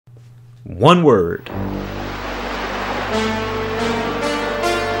One word.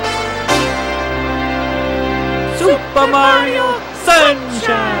 Super Mario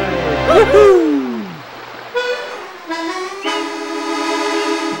Sunshine! Woohoo!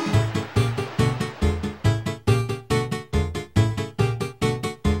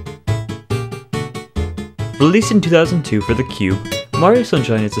 Released in 2002 for the Cube, Mario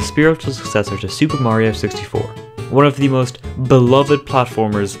Sunshine is a spiritual successor to Super Mario 64, one of the most beloved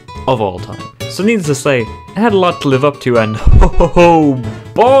platformers of all time. So needless to say, it had a lot to live up to, and oh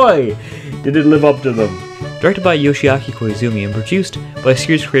boy, did it live up to them! Directed by Yoshiaki Koizumi and produced by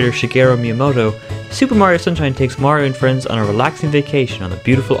series creator Shigeru Miyamoto, Super Mario Sunshine takes Mario and friends on a relaxing vacation on the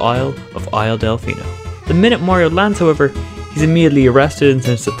beautiful isle of Isle Delfino. The minute Mario lands, however, he's immediately arrested and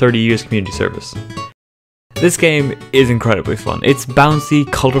sentenced to 30 years community service. This game is incredibly fun. Its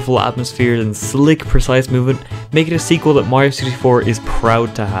bouncy, colourful atmosphere and slick, precise movement make it a sequel that Mario 64 is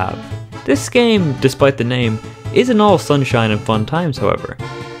proud to have. This game, despite the name, isn't all sunshine and fun times, however,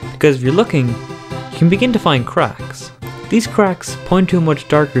 because if you're looking, you can begin to find cracks. These cracks point to a much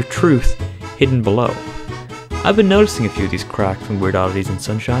darker truth hidden below. I've been noticing a few of these cracks and weird oddities in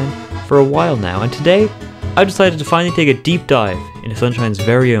Sunshine for a while now, and today I decided to finally take a deep dive into Sunshine's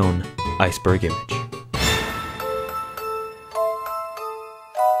very own Iceberg Image.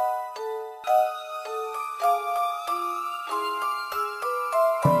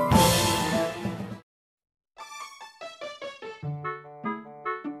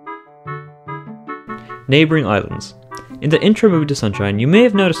 Neighbouring islands. In the intro movie to Sunshine, you may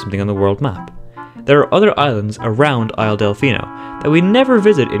have noticed something on the world map. There are other islands around Isle Delfino that we never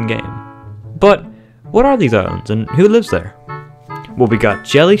visit in-game. But what are these islands and who lives there? Well, we got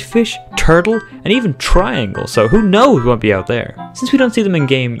jellyfish, turtle, and even triangle, so who knows what might be out there. Since we don't see them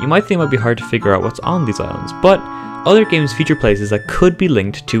in-game, you might think it might be hard to figure out what's on these islands, but other games feature places that could be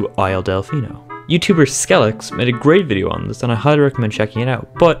linked to Isle Delfino. YouTuber Skelix made a great video on this and I highly recommend checking it out,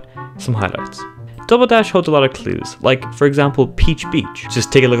 but some highlights. Double Dash holds a lot of clues, like for example Peach Beach.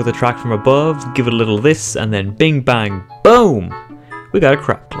 Just take a look at the track from above, give it a little this, and then bing bang boom! We got a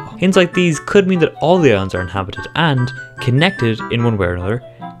crab claw. Hints like these could mean that all the islands are inhabited and connected in one way or another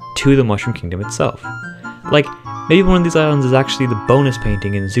to the Mushroom Kingdom itself. Like, maybe one of these islands is actually the bonus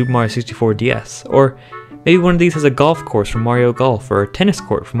painting in Super Mario 64 DS, or maybe one of these has a golf course from Mario Golf or a tennis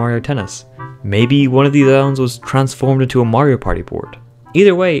court from Mario Tennis. Maybe one of these islands was transformed into a Mario Party board.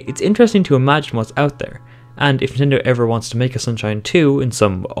 Either way, it's interesting to imagine what's out there, and if Nintendo ever wants to make a Sunshine 2 in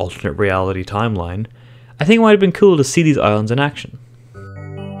some alternate reality timeline, I think it might have been cool to see these islands in action.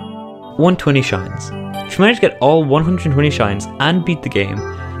 120 shines. If you manage to get all 120 shines and beat the game,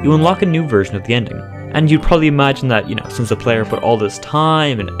 you unlock a new version of the ending. And you'd probably imagine that, since the player put all this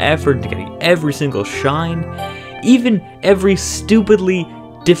time and effort into getting every single shine, even every stupidly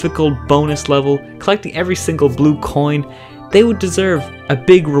difficult bonus level, collecting every single blue coin, they would deserve a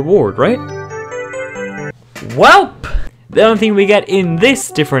big reward, right? Welp! The only thing we get in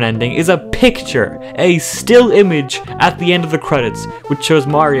this different ending is a picture, a still image at the end of the credits, which shows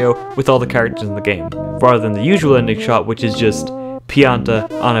Mario with all the characters in the game, rather than the usual ending shot, which is just Pianta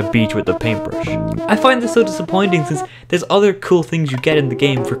on a beach with a paintbrush. I find this so disappointing since there's other cool things you get in the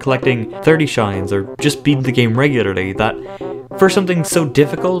game for collecting 30 shines or just beating the game regularly that for something so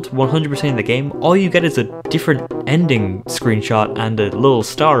difficult, 100% in the game, all you get is a different ending screenshot and a little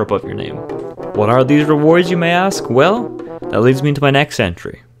star above your name. What are these rewards, you may ask? Well, that leads me into my next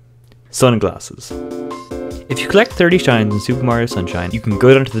entry. Sunglasses. If you collect 30 shines in Super Mario Sunshine, you can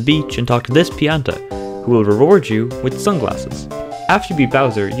go down to the beach and talk to this Pianta, who will reward you with sunglasses. After you beat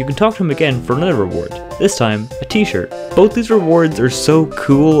Bowser, you can talk to him again for another reward, this time a t-shirt. Both these rewards are so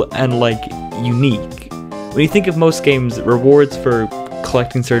cool and unique. When you think of most games, rewards for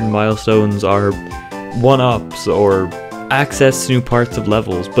collecting certain milestones are one-ups or access to new parts of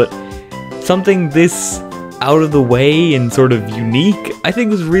levels, but something this out of the way and sort of unique, I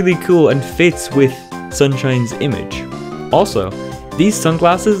think is really cool and fits with Sunshine's image. Also, these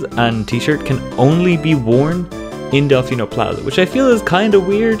sunglasses and t-shirt can only be worn in Delfino Plaza, which I feel is kind of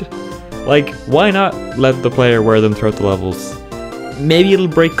weird. Like, why not let the player wear them throughout the levels? Maybe it'll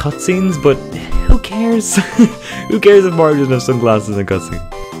break cutscenes, but who cares? Who cares if Mario doesn't have sunglasses in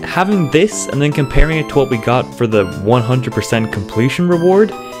cutscene? Having this and then comparing it to what we got for the 100% completion reward,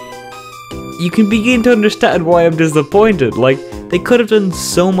 you can begin to understand why I'm disappointed. Like, they could have done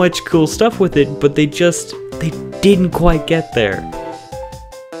so much cool stuff with it, but they didn't quite get there.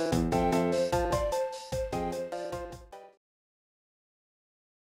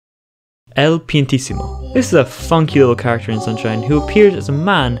 El Piantissimo. This is a funky little character in Sunshine who appears as a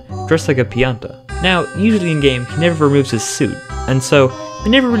man dressed like a pianta. Now, usually in game, he never removes his suit, and so we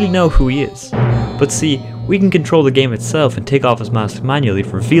never really know who he is. But see, we can control the game itself and take off his mask manually,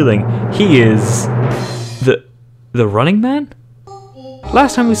 revealing he is the Running Man?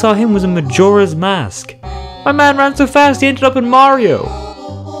 Last time we saw him was in Majora's Mask. My man ran so fast he ended up in Mario!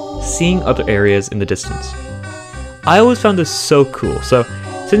 Seeing other areas in the distance. I always found this so cool, so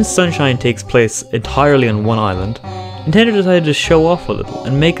since Sunshine takes place entirely on one island, Nintendo decided to show off a little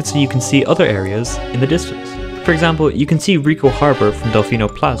and make it so you can see other areas in the distance. For example, you can see Rico Harbor from Delfino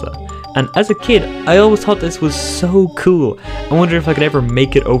Plaza, and as a kid, I always thought this was so cool. I wondered if I could ever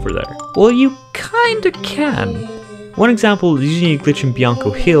make it over there. Well, you kinda can. One example is using a glitch in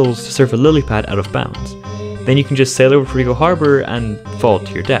Bianco Hills to surf a lily pad out of bounds. Then you can just sail over to Rico Harbor and fall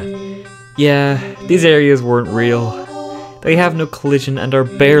to your death. Yeah, these areas weren't real. They have no collision and are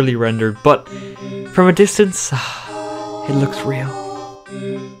barely rendered, but from a distance, it looks real.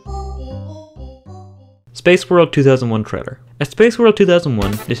 Space World 2001 trailer. At Space World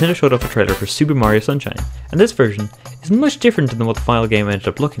 2001, Nintendo showed off a trailer for Super Mario Sunshine, and this version is much different than what the final game ended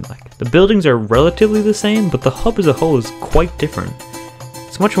up looking like. The buildings are relatively the same, but the hub as a whole is quite different.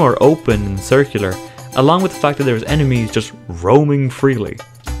 It's much more open and circular, along with the fact that there's enemies just roaming freely.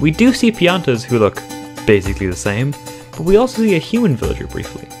 We do see Piantas who look basically the same, but we also see a human villager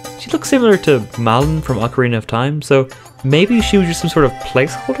briefly. She looks similar to Malin from Ocarina of Time, so maybe she was just some sort of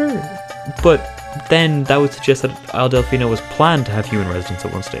placeholder? But then that would suggest that Isle Delfino was planned to have human residents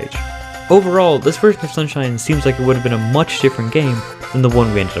at one stage. Overall, this version of Sunshine seems like it would have been a much different game than the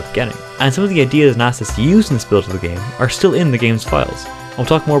one we ended up getting, and some of the ideas and assets used in this build of the game are still in the game's files. I'll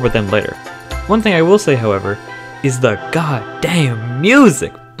talk more about them later. One thing I will say, however, is the goddamn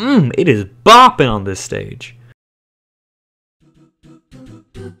music! It is bopping on this stage!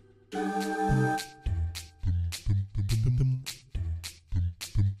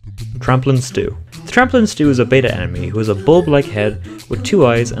 Tramplin Stew. The Tramplin Stew is a beta enemy who has a bulb-like head with 2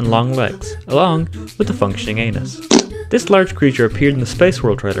 eyes and long legs, along with a functioning anus. This large creature appeared in the Space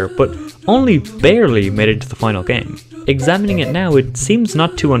World trailer, but only barely made it into the final game. Examining it now, it seems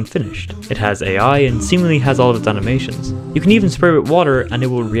not too unfinished. It has AI and seemingly has all of its animations. You can even spray it with water and it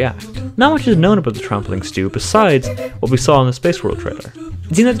will react. Not much is known about the Trampling Stew besides what we saw in the Space World trailer.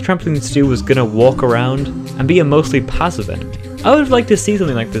 It seemed that the Trampling Stew was gonna walk around and be a mostly passive enemy. I would have liked to see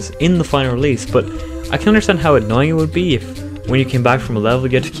something like this in the final release, but I can understand how annoying it would be if when you came back from a level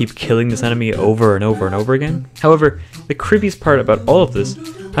you had to keep killing this enemy over and over and over again. However, the creepiest part about all of this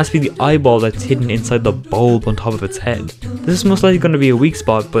has to be the eyeball that's hidden inside the bulb on top of its head. This is most likely going to be a weak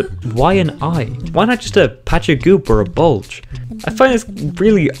spot, but why an eye? Why not just a patch of goop or a bulge? I find this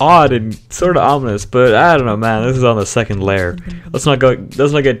really odd and sort of ominous, but I don't know, man, this is on the second layer. Let's not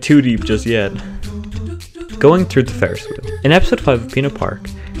get too deep just yet. Going through the Ferris wheel. In episode 5 of Peanut Park,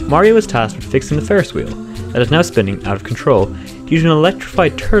 Mario was tasked with fixing the Ferris wheel that is now spinning out of control due to an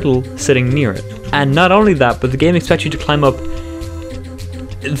electrified turtle sitting near it. And not only that, but the game expects you to climb up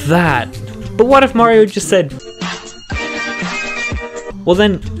that. But what if Mario just said, well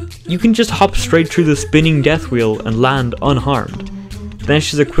then, you can just hop straight through the spinning death wheel and land unharmed. Then it's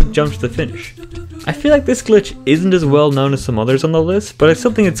just a quick jump to the finish. I feel like this glitch isn't as well known as some others on the list, but it's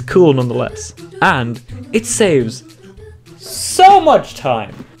something that's cool nonetheless. And it saves so much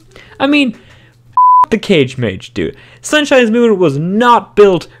time. I mean, the cage mage, dude. Sunshine's movement was not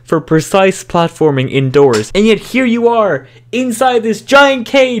built for precise platforming indoors, and yet here you are, inside this giant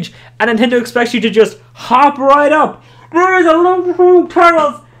cage, and Nintendo expects you to just hop right up. There is a lot of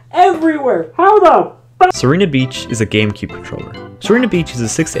turtles everywhere. How the fuck? Serena Beach is a GameCube controller. Serena Beach is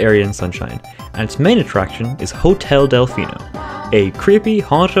the 6th area in Sunshine, and its main attraction is Hotel Delfino, a creepy,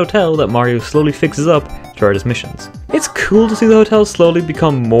 haunted hotel that Mario slowly fixes up throughout his missions. It's cool to see the hotel slowly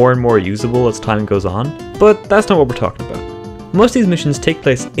become more and more usable as time goes on, but that's not what we're talking about. Most of these missions take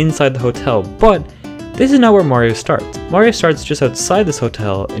place inside the hotel, but this is not where Mario starts. Mario starts just outside this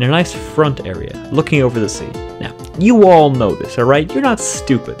hotel in a nice front area, looking over the sea. Now, you all know this, alright? You're not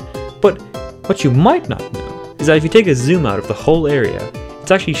stupid. But what you might not know is that if you take a zoom out of the whole area,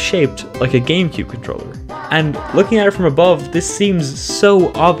 it's actually shaped like a GameCube controller. And looking at it from above, this seems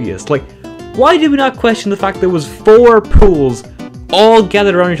so obvious. Like, why did we not question the fact there was 4 pools all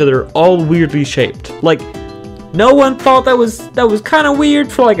gathered around each other, all weirdly shaped? Like, no one thought that was kind of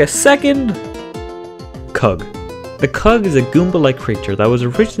weird for like a second? Cug. The Cug is a Goomba-like creature that was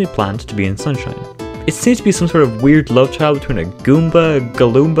originally planned to be in Sunshine. It seems to be some sort of weird love child between a Goomba, a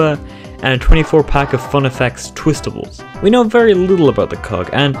Galoomba, and a 24-pack of Fun Effects Twistables. We know very little about the Cug,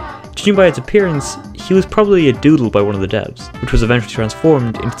 and judging by its appearance, he was probably a doodle by one of the devs, which was eventually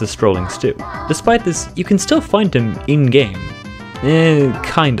transformed into the Strolling Stew. Despite this, you can still find him in-game.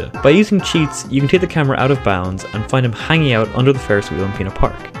 Kinda. By using cheats, you can take the camera out of bounds and find him hanging out under the Ferris wheel in Peanut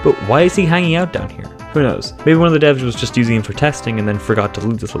Park. But why is he hanging out down here? Who knows? Maybe one of the devs was just using him for testing and then forgot to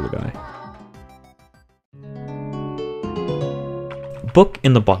loot this little guy. Book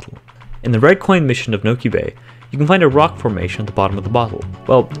in the Bottle. In the Red Coin mission of Noki Bay, you can find a rock formation at the bottom of the bottle.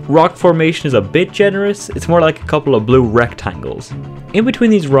 Well, rock formation is a bit generous, it's more like a couple of blue rectangles. In between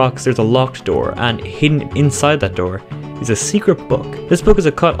these rocks there's a locked door, and hidden inside that door is a secret book. This book is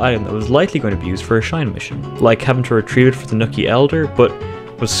a cut item that was likely going to be used for a Shine mission, like having to retrieve it for the Nookie Elder, but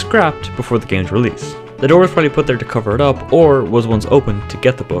was scrapped before the game's release. The door was probably put there to cover it up, or was once opened to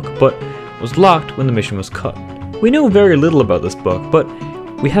get the book, but was locked when the mission was cut. We know very little about this book, but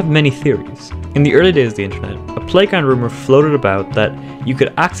we have many theories. In the early days of the internet, a playground rumor floated about that you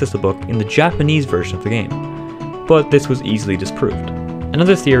could access the book in the Japanese version of the game, but this was easily disproved.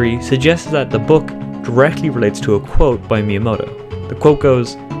 Another theory suggests that the book directly relates to a quote by Miyamoto. The quote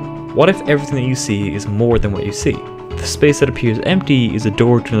goes, "What if everything that you see is more than what you see? The space that appears empty is a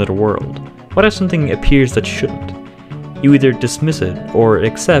door to another world. What if something appears that shouldn't? You either dismiss it or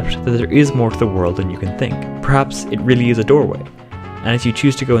accept that there is more to the world than you can think. Perhaps it really is a doorway, and as you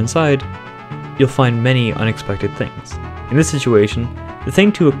choose to go inside, you'll find many unexpected things." In this situation, the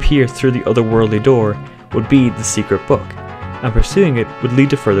thing to appear through the otherworldly door would be the secret book, and pursuing it would lead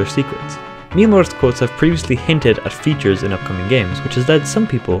to further secrets. Miyamoto's quotes have previously hinted at features in upcoming games, which has led some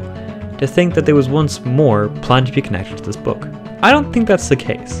people to think that there was once more planned to be connected to this book. I don't think that's the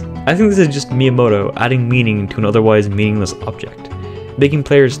case. I think this is just Miyamoto adding meaning to an otherwise meaningless object, making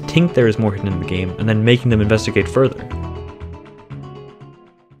players think there is more hidden in the game, and then making them investigate further.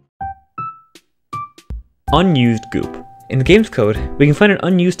 Unused goop. In the game's code, we can find an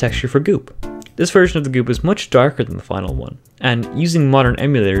unused texture for goop. This version of the goop is much darker than the final one, and using modern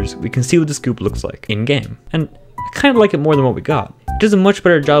emulators, we can see what this goop looks like in-game. And I kind of like it more than what we got. It does a much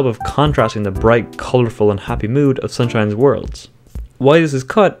better job of contrasting the bright, colourful and happy mood of Sunshine's worlds. Why this is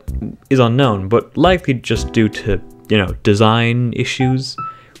cut is unknown, but likely just due to, design issues.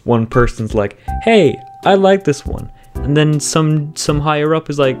 One person's like, "Hey, I like this one." And then some higher up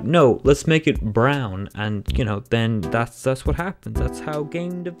is like, "No, let's make it brown." And, then that's what happens. That's how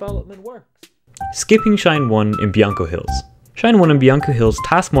game development works. Skipping Shine 1 in Bianco Hills. Shine 1 in Bianco Hills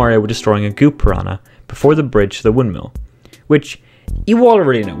tasks Mario with destroying a goop piranha before the bridge to the windmill, which you all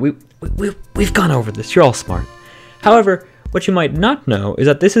already know. We've gone over this, you're all smart. However, what you might not know is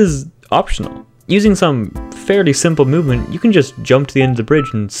that this is optional. Using some fairly simple movement, you can just jump to the end of the bridge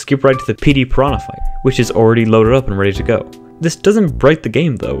and skip right to the PD piranha fight, which is already loaded up and ready to go. This doesn't break the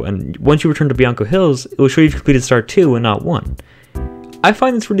game though, and once you return to Bianco Hills, it will show you've completed Star 2 and not 1. I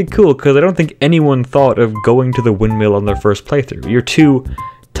find this really cool because I don't think anyone thought of going to the windmill on their first playthrough. You're too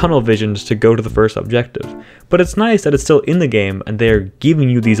tunnel visioned to go to the first objective. But it's nice that it's still in the game and they're giving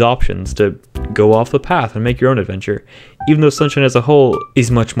you these options to go off the path and make your own adventure, even though Sunshine as a whole is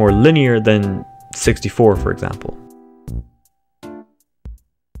much more linear than 64, for example.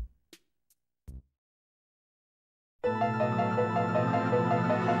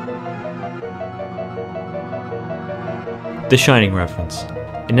 The Shining reference.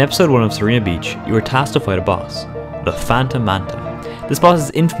 In episode 1 of Serena Beach, you are tasked to fight a boss, the Phantom Manta. This boss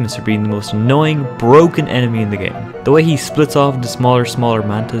is infamous for being the most annoying, broken enemy in the game. The way he splits off into smaller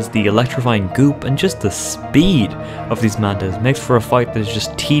mantas, the electrifying goop, and just the speed of these mantas makes for a fight that is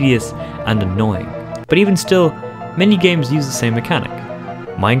just tedious and annoying. But even still, many games use the same mechanic.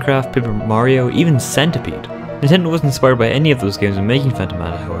 Minecraft, Paper Mario, even Centipede. Nintendo wasn't inspired by any of those games when making Phantom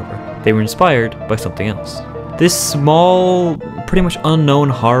Manta, however. They were inspired by something else. This small, pretty much unknown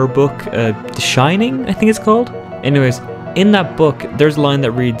horror book, The Shining, I think it's called? Anyways, in that book, there's a line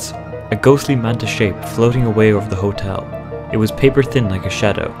that reads, "A ghostly manta shape floating away over the hotel. It was paper thin like a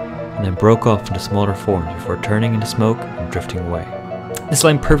shadow, and then broke off into smaller forms before turning into smoke and drifting away." This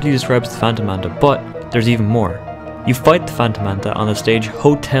line perfectly describes the Phantom Manta, but there's even more. You fight the Phantom Manta on the stage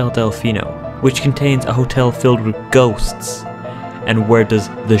Hotel Delfino, which contains a hotel filled with ghosts. And where does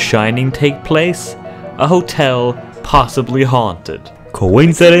The Shining take place? A hotel possibly haunted.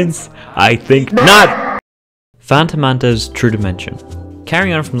 Coincidence? I think not! Phantom Manta's True Dimension.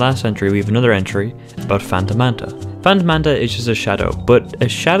 Carrying on from last entry, we have another entry about Phantom Manta. Phantom Manta is just a shadow, but a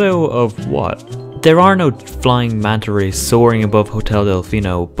shadow of what? There are no flying manta rays soaring above Hotel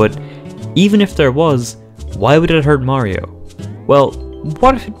Delfino, but even if there was, why would it hurt Mario? Well,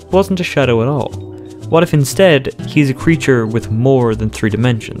 what if it wasn't a shadow at all? What if instead he's a creature with more than 3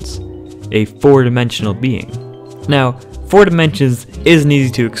 dimensions? A 4-dimensional being. Now, 4 dimensions isn't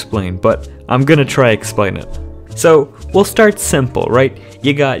easy to explain, but I'm gonna try explain it. So, we'll start simple, right?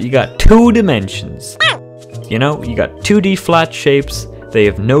 You got 2 dimensions. You know, you got 2D flat shapes, they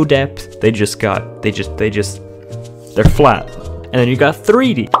have no depth, they're flat. And then you got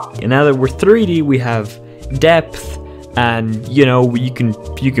 3D. And now that we're 3D, we have depth, and you know, you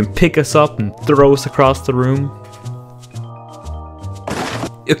can pick us up and throw us across the room.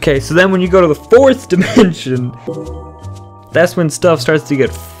 Okay, so then when you go to the 4th dimension, that's when stuff starts to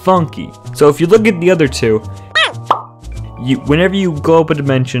get funky. So if you look at the other two, whenever you go up a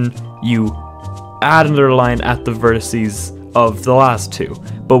dimension, you add another line at the vertices of the last two.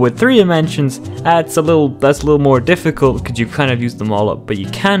 But with 3 dimensions, that's a little more difficult because you kind of use them all up. But you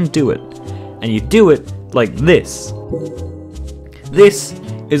can do it, and you do it like this. This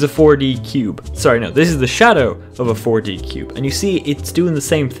is a 4D cube. Sorry, no, this is the shadow of a 4D cube. And you see it's doing the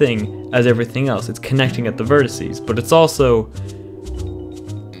same thing as everything else. It's connecting at the vertices, but it's also,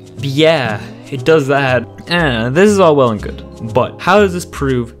 yeah, it does that. This is all well and good. But how does this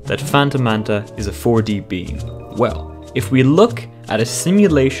prove that Phantom Manta is a 4D being? Well, if we look at a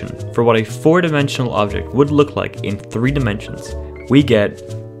simulation for what a 4-dimensional object would look like in 3 dimensions, we get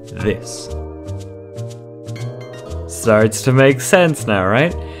this. Starts to make sense now,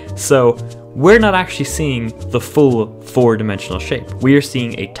 right? So we're not actually seeing the full 4-dimensional shape. We are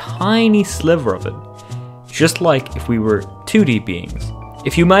seeing a tiny sliver of it, just like if we were 2D beings.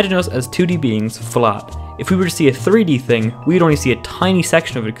 If you imagine us as 2D beings, flat, if we were to see a 3D thing, we'd only see a tiny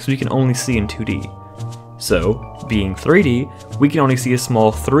section of it because we can only see in 2D. So, being 3D, we can only see a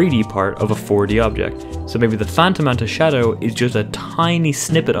small 3D part of a 4D object. So maybe the Phantom Manta shadow is just a tiny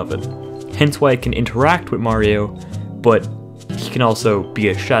snippet of it. Hence why it can interact with Mario, but he can also be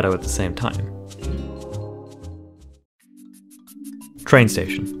a shadow at the same time. Train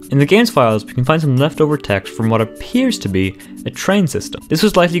station. In the game's files, we can find some leftover text from what appears to be a train system. This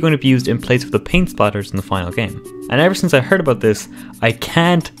was likely going to be used in place of the paint splatters in the final game. And ever since I heard about this, I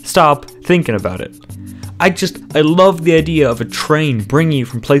can't stop thinking about it. I love the idea of a train bringing you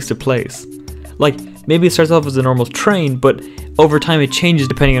from place to place. Like, maybe it starts off as a normal train, but over time it changes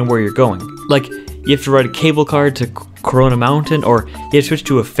depending on where you're going. Like, you have to ride a cable car to Corona Mountain, or you have to switch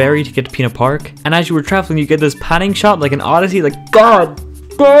to a ferry to get to Peanut Park, and as you were traveling you get this panning shot like an Odyssey, like, god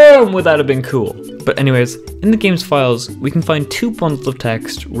damn, would that have been cool. But anyways, in the game's files, we can find 2 bundles of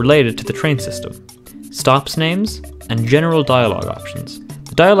text related to the train system. Stops names, and general dialogue options.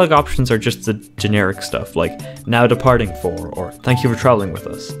 The dialogue options are just the generic stuff, like, now departing for, or thank you for traveling with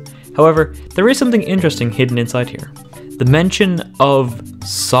us. However, there is something interesting hidden inside here. The mention of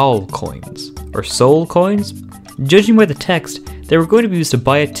soul coins, or soul coins. Judging by the text, they were going to be used to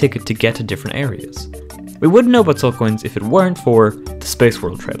buy a ticket to get to different areas. We wouldn't know about soul coins if it weren't for the Space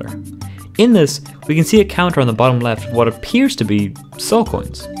World trailer. In this, we can see a counter on the bottom left of what appears to be soul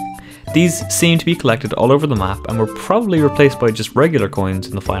coins. These seem to be collected all over the map and were probably replaced by just regular coins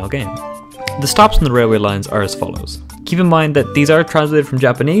in the final game. The stops on the railway lines are as follows. Keep in mind that these are translated from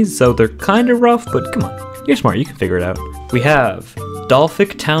Japanese, so they're kinda rough, but come on, you're smart, you can figure it out. We have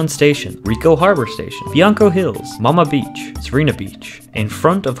Dolphic Town Station, Rico Harbor Station, Bianco Hills, Mama Beach, Serena Beach, in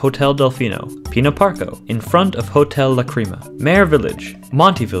front of Hotel Delfino, Pina Parco, in front of Hotel La Crema, Mare Village,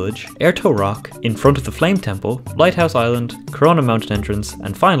 Monty Village, Airtoe Rock, in front of the Flame Temple, Lighthouse Island, Corona Mountain Entrance,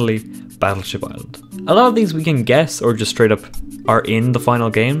 and finally, Battleship Island. A lot of these we can guess or just straight up are in the final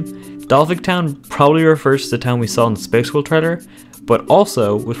game. Dolphic Town probably refers to the town we saw in the Space World trailer, but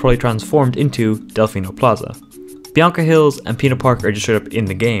also was probably transformed into Delfino Plaza. Bianca Hills and Pina Park are just straight up in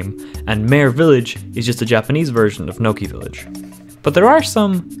the game, and Mare Village is just a Japanese version of Noki Village. But there are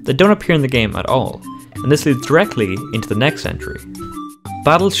some that don't appear in the game at all, and this leads directly into the next entry.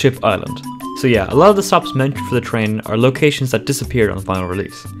 Battleship Island. So yeah, a lot of the stops mentioned for the train are locations that disappeared on the final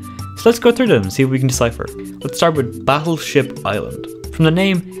release. So let's go through them and see what we can decipher. Let's start with Battleship Island. From the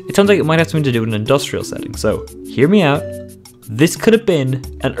name, it sounds like it might have something to do with an industrial setting, so hear me out. This could have been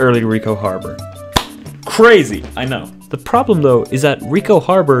an early Rico Harbor. Crazy, I know. The problem though is that Rico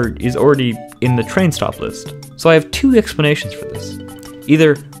Harbor is already in the train stop list. So I have 2 explanations for this.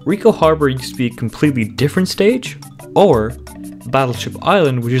 Either Rico Harbor used to be a completely different stage, or Battleship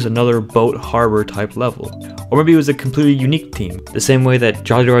Island, which is another boat harbor type level. Or maybe it was a completely unique theme, the same way that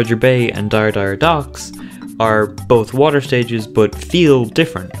Jolly Roger Bay and Dire Dire Docks are both water stages but feel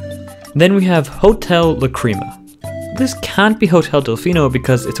different. Then we have Hotel La Crema. This can't be Hotel Delfino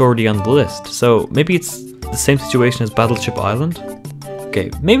because it's already on the list, so maybe it's the same situation as Battleship Island? Okay,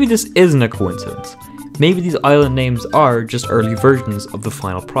 maybe this isn't a coincidence. Maybe these island names are just early versions of the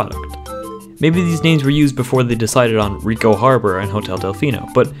final product. Maybe these names were used before they decided on Rico Harbor and Hotel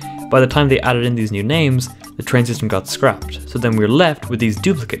Delfino, but by the time they added in these new names, the train system got scrapped, so then we're left with these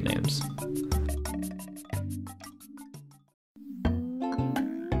duplicate names.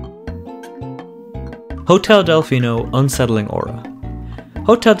 Hotel Delfino Unsettling Aura.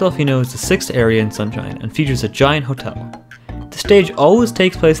 Hotel Delfino is the 6th area in Sunshine and features a giant hotel. The stage always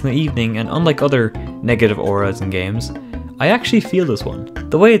takes place in the evening, and unlike other negative auras in games, I actually feel this one.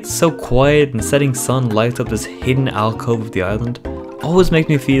 The way it's so quiet and setting sun lights up this hidden alcove of the island always makes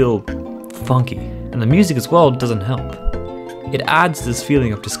me feel funky, and the music as well doesn't help. It adds this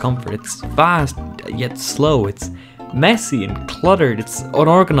feeling of discomfort. It's fast yet slow, it's messy and cluttered, it's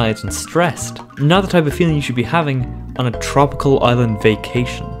unorganized and stressed. Not the type of feeling you should be having on a tropical island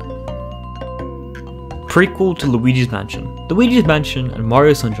vacation. Prequel to Luigi's Mansion. Luigi's Mansion and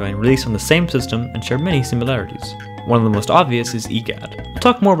Mario Sunshine released on the same system and share many similarities. One of the most obvious is EGAD. We'll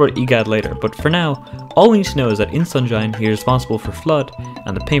talk more about EGAD later, but for now, all we need to know is that in Sunshine he is responsible for Flood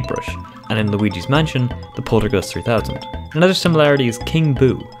and the paintbrush, and in Luigi's Mansion, the Poltergust 3000. Another similarity is King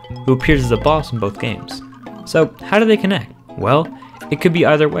Boo, who appears as a boss in both games. So how do they connect? Well, it could be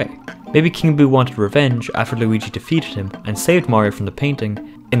either way. Maybe King Boo wanted revenge after Luigi defeated him and saved Mario from the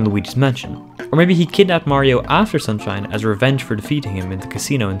painting in Luigi's Mansion. Or maybe he kidnapped Mario after Sunshine as revenge for defeating him in the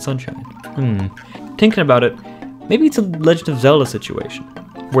casino in Sunshine. Thinking about it, maybe it's a Legend of Zelda situation,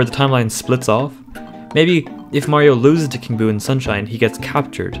 where the timeline splits off. Maybe if Mario loses to King Boo in Sunshine, he gets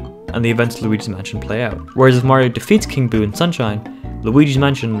captured, and the events of Luigi's Mansion play out. Whereas if Mario defeats King Boo in Sunshine, Luigi's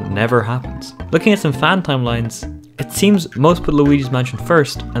Mansion never happens. Looking at some fan timelines, it seems most put Luigi's Mansion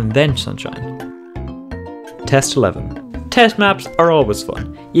first, and then Sunshine. Test 11. Test maps are always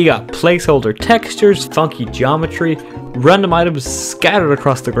fun. You got placeholder textures, funky geometry, random items scattered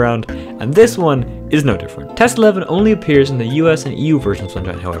across the ground, and this one is no different. Test 11 only appears in the US and EU version of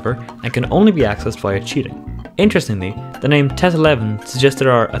Sunshine, however, and can only be accessed via cheating. Interestingly, the name Test 11 suggests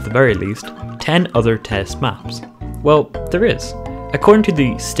there are, at the very least, 10 other test maps. Well, there is. According to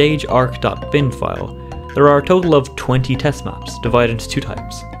the stagearc.bin file, there are a total of 20 test maps, divided into 2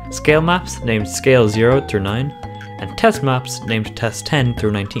 types. Scale maps, named Scale 0 through 9, and test maps named Test 10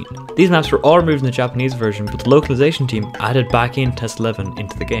 through 19. These maps were all removed in the Japanese version, but the localization team added back in Test 11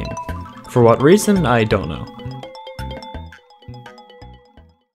 into the game. For what reason, I don't know.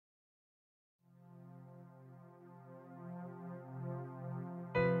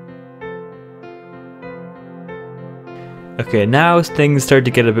 Okay, now things start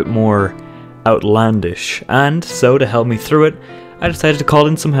to get a bit more outlandish, and so to help me through it, I decided to call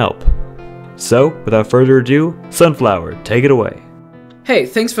in some help. So, without further ado, Sunflower, take it away. Hey,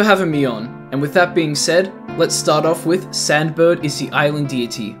 thanks for having me on. And with that being said, let's start off with Sandbird is the island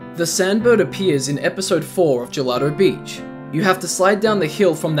deity. The Sandbird appears in episode 4 of Gelato Beach. You have to slide down the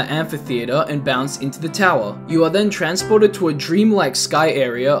hill from the amphitheater and bounce into the tower. You are then transported to a dreamlike sky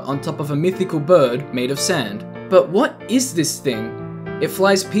area on top of a mythical bird made of sand. But what is this thing? It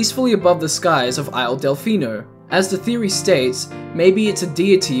flies peacefully above the skies of Isle Delfino. As the theory states, maybe it's a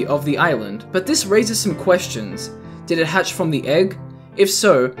deity of the island, but this raises some questions. Did it hatch from the egg? If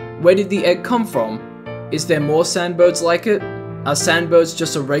so, where did the egg come from? Is there more sandbirds like it? Are sandbirds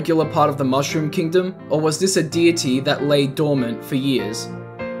just a regular part of the Mushroom Kingdom, or was this a deity that lay dormant for years?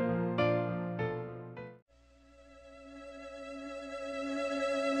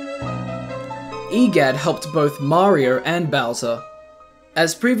 EGAD helped both Mario and Bowser.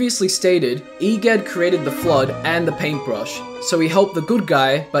 As previously stated, EGAD created the Flood and the paintbrush, so he helped the good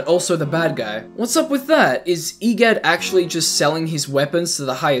guy, but also the bad guy. What's up with that? Is EGAD actually just selling his weapons to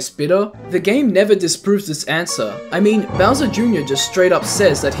the highest bidder? The game never disproves this answer. I mean, Bowser Jr. just straight up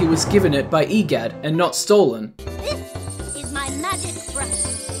says that he was given it by EGAD and not stolen. This is my magic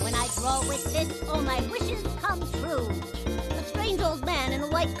brush. When I draw with this, all my wishes come true. A strange old man in a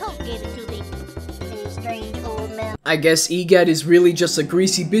white coat gave it to me. A strange old man. I guess EGAD is really just a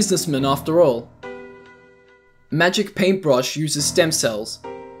greasy businessman after all. Magic Paintbrush uses stem cells.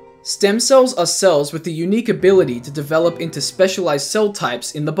 Stem cells are cells with the unique ability to develop into specialized cell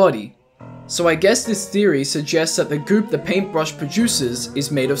types in the body. So I guess this theory suggests that the goop the paintbrush produces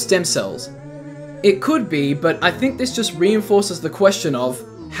is made of stem cells. It could be, but I think this just reinforces the question of,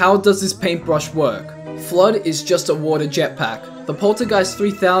 how does this paintbrush work? Flood is just a water jetpack. The Poltergeist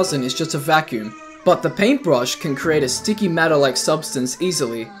 3000 is just a vacuum. But the paintbrush can create a sticky matter-like substance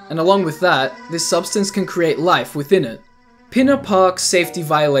easily, and along with that, this substance can create life within it. Pinner Park safety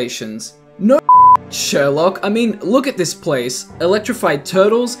violations. No Sherlock, I mean, look at this place. Electrified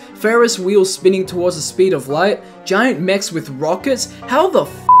turtles, Ferris wheels spinning towards the speed of light, giant mechs with rockets. How the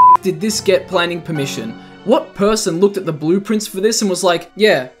did this get planning permission? What person looked at the blueprints for this and was like,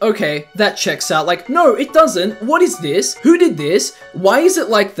 yeah, okay, that checks out. Like, no, it doesn't. What is this? Who did this? Why is it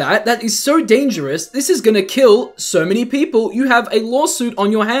like that? That is so dangerous. This is gonna kill so many people. You have a lawsuit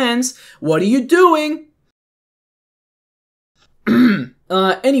on your hands. What are you doing?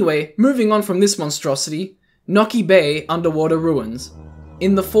 Anyway, moving on from this monstrosity, Noki Bay Underwater Ruins.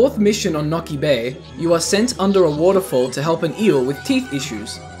 In the 4th mission on Noki Bay, you are sent under a waterfall to help an eel with teeth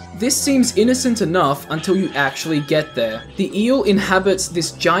issues. This seems innocent enough until you actually get there. The eel inhabits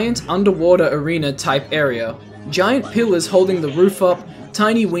this giant underwater arena type area. Giant pillars holding the roof up,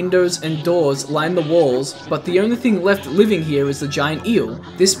 tiny windows and doors line the walls, but the only thing left living here is the giant eel.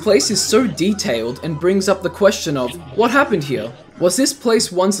 This place is so detailed and brings up the question of, what happened here? Was this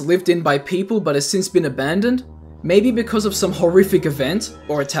place once lived in by people but has since been abandoned? Maybe because of some horrific event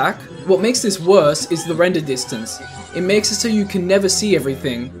or attack? What makes this worse is the render distance. It makes it so you can never see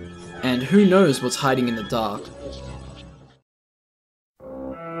everything, and who knows what's hiding in the dark.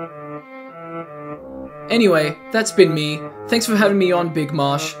 Anyway, that's been me. Thanks for having me on, Big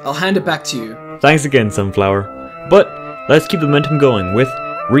Marsh. I'll hand it back to you. Thanks again, Sunflower. But let's keep the momentum going with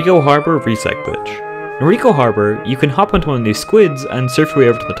Rico Harbor Reset Glitch. In Rico Harbor, you can hop onto one of these squids and surf your way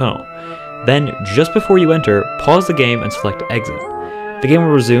over to the tunnel. Then, just before you enter, pause the game and select Exit. The game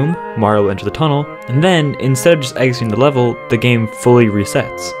will resume, Mario will enter the tunnel, and then, instead of just exiting the level, the game fully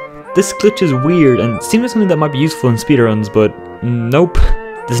resets. This glitch is weird and seems like something that might be useful in speedruns, but nope.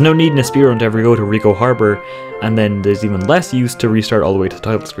 There's no need in a speedrun to ever go to Rico Harbor, and then there's even less use to restart all the way to the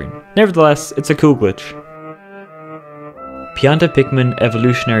title screen. Nevertheless, it's a cool glitch. Pianta Pikmin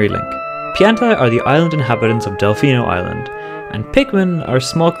Evolutionary Link. Pianta are the island inhabitants of Delfino Island, and Pikmin are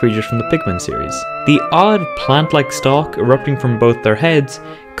small creatures from the Pikmin series. The odd plant-like stalk erupting from both their heads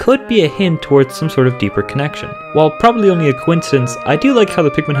could be a hint towards some sort of deeper connection. While probably only a coincidence, I do like how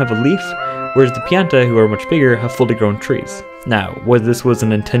the Pikmin have a leaf, whereas the Pianta, who are much bigger, have fully grown trees. Now, whether this was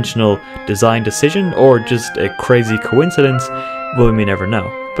an intentional design decision or just a crazy coincidence, well, we may never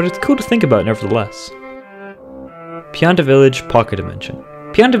know. But it's cool to think about nevertheless. Pianta Village Pocket Dimension.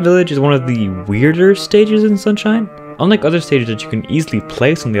 Pianta Village is one of the weirder stages in Sunshine. Unlike other stages that you can easily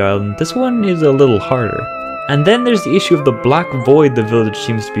place on the island, this one is a little harder. And then there's the issue of the black void the village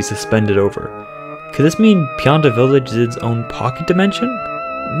seems to be suspended over. Could this mean Pianta Village is its own pocket dimension?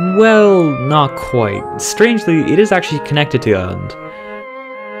 Well, not quite. Strangely, it is actually connected to the island.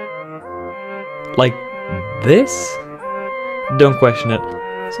 Like this? Don't question it.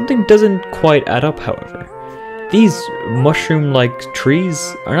 Something doesn't quite add up, however. These mushroom-like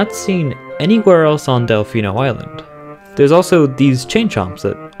trees are not seen anywhere else on Delfino Island. There's also these chain chomps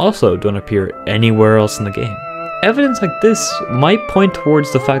that also don't appear anywhere else in the game. Evidence like this might point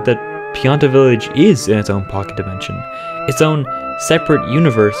towards the fact that Pianta Village is in its own pocket dimension, its own separate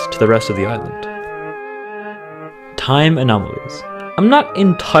universe to the rest of the island. Time anomalies. I'm not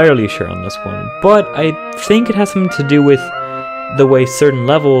entirely sure on this one, but I think it has something to do with the way certain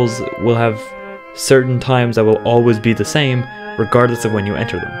levels will have certain times that will always be the same, regardless of when you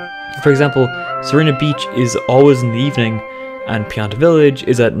enter them. For example, Serena Beach is always in the evening, and Pianta Village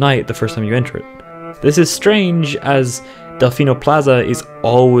is at night the first time you enter it. This is strange, as Delfino Plaza is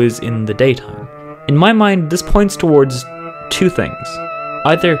always in the daytime. In my mind, this points towards two things.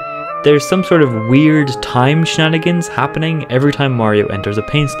 Either there's some sort of weird time shenanigans happening every time Mario enters a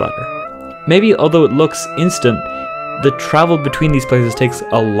paint splatter. Maybe, although it looks instant, the travel between these places takes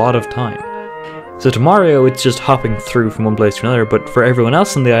a lot of time. So to Mario, it's just hopping through from one place to another, but for everyone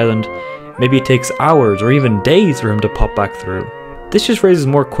else on the island, maybe it takes hours or even days for him to pop back through. This just raises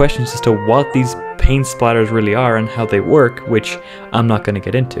more questions as to what these paint splatters really are and how they work, which I'm not going to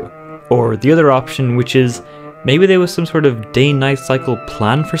get into. Or the other option, which is maybe there was some sort of day-night cycle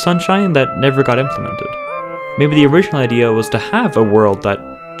plan for Sunshine that never got implemented. Maybe the original idea was to have a world that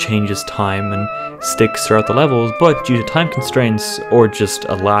changes time and sticks throughout the levels, but due to time constraints or just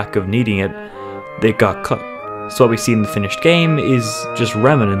a lack of needing it, they got cut. So what we see in the finished game is just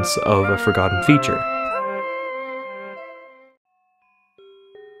remnants of a forgotten feature.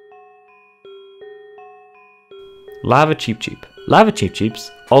 Lava Cheep Cheep. Lava Cheep Cheeps,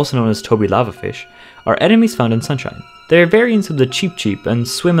 also known as Toby Lavafish, are enemies found in Sunshine. They are variants of the Cheep Cheep and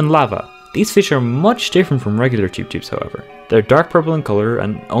swim in lava. These fish are much different from regular Cheep Cheeps, however. They're dark purple in colour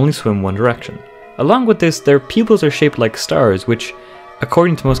and only swim one direction. Along with this, their pupils are shaped like stars, which,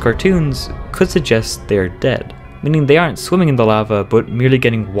 according to most cartoons, could suggest they are dead, meaning they aren't swimming in the lava but merely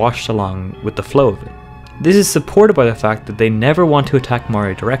getting washed along with the flow of it. This is supported by the fact that they never want to attack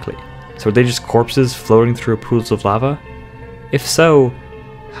Mario directly. So are they just corpses floating through pools of lava? If so,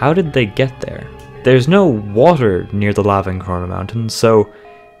 how did they get there? There's no water near the lava in Corona Mountain, so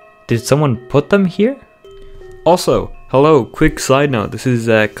did someone put them here? Also, hello, quick side note, this is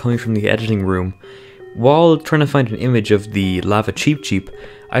coming from the editing room. While trying to find an image of the Lava Cheep Cheep,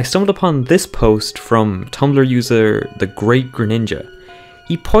 I stumbled upon this post from Tumblr user The Great Greninja.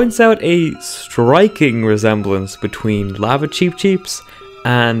 He points out a striking resemblance between Lava Cheep Cheeps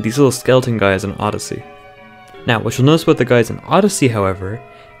and these little skeleton guys in Odyssey. Now, what you'll notice about the guys in Odyssey, however,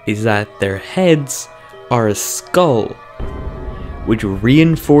 is that their heads are a skull, which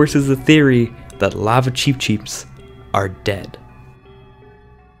reinforces the theory that Lava Cheep Cheeps are dead.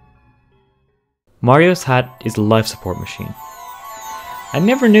 Mario's hat is a life support machine. I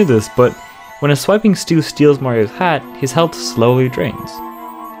never knew this, but when a swiping Stu steals Mario's hat, his health slowly drains.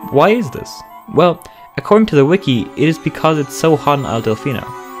 Why is this? Well, according to the wiki, it is because it's so hot in Isle Delfino.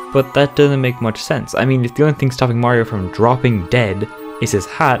 But that doesn't make much sense. I mean, if the only thing stopping Mario from dropping dead is his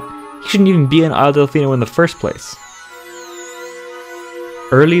hat, he shouldn't even be in Isle Delfino in the first place.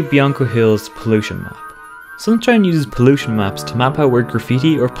 Early Bianco Hills pollution map. Sunshine uses pollution maps to map out where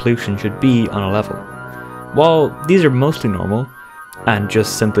graffiti or pollution should be on a level. While these are mostly normal, and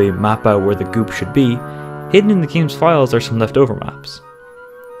just simply map out where the goop should be, hidden in the game's files are some leftover maps.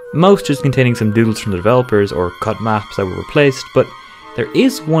 Most just containing some doodles from the developers or cut maps that were replaced, but there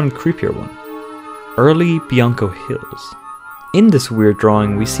is one creepier one. Early Bianco Hills. In this weird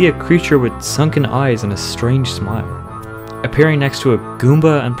drawing, we see a creature with sunken eyes and a strange smile, appearing next to a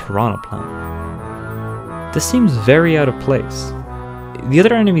Goomba and Piranha plant. This seems very out of place. The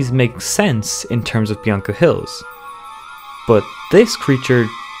other enemies make sense in terms of Bianco Hills, but this creature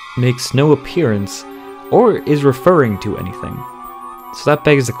makes no appearance or is referring to anything. So that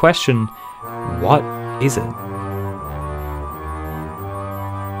begs the question, what is it?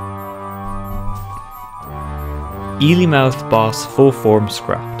 Ely Mouth boss full form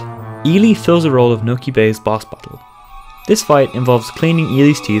scrapped. Ely fills the role of Nuki Bay's boss battle. This fight involves cleaning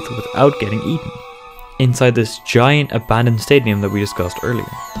Ely's teeth without getting eaten, inside this giant abandoned stadium that we discussed earlier.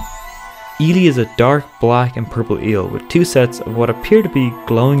 Ely is a dark black and purple eel with two sets of what appear to be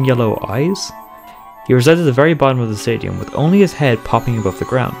glowing yellow eyes. He resides at the very bottom of the stadium with only his head popping above the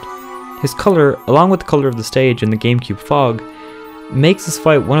ground. His colour, along with the colour of the stage and the GameCube fog, makes this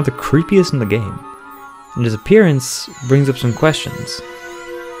fight one of the creepiest in the game, and his appearance brings up some questions.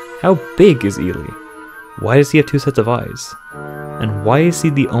 How big is Ely? Why does he have two sets of eyes? And why is he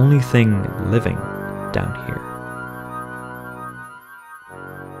the only thing living down here?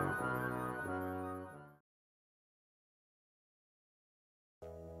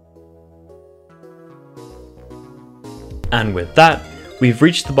 And with that, we've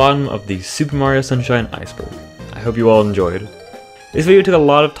reached the bottom of the Super Mario Sunshine iceberg. I hope you all enjoyed. This video took a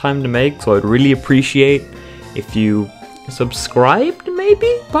lot of time to make, so I'd really appreciate if you subscribed,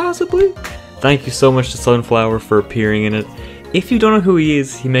 maybe, possibly. Thank you so much to Sunflower for appearing in it. If you don't know who he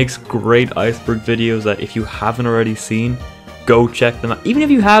is, he makes great iceberg videos that if you haven't already seen, go check them out. Even if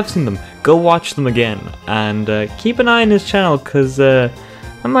you have seen them, go watch them again. And keep an eye on his channel, because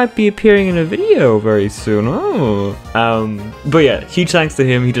I might be appearing in a video very soon. But yeah, huge thanks to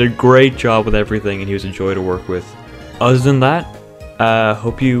him. He did a great job with everything and he was a joy to work with. Other than that,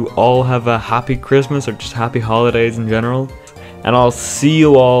 hope you all have a happy Christmas or just happy holidays in general. And I'll see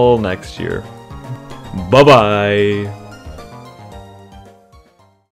you all next year. Bye bye.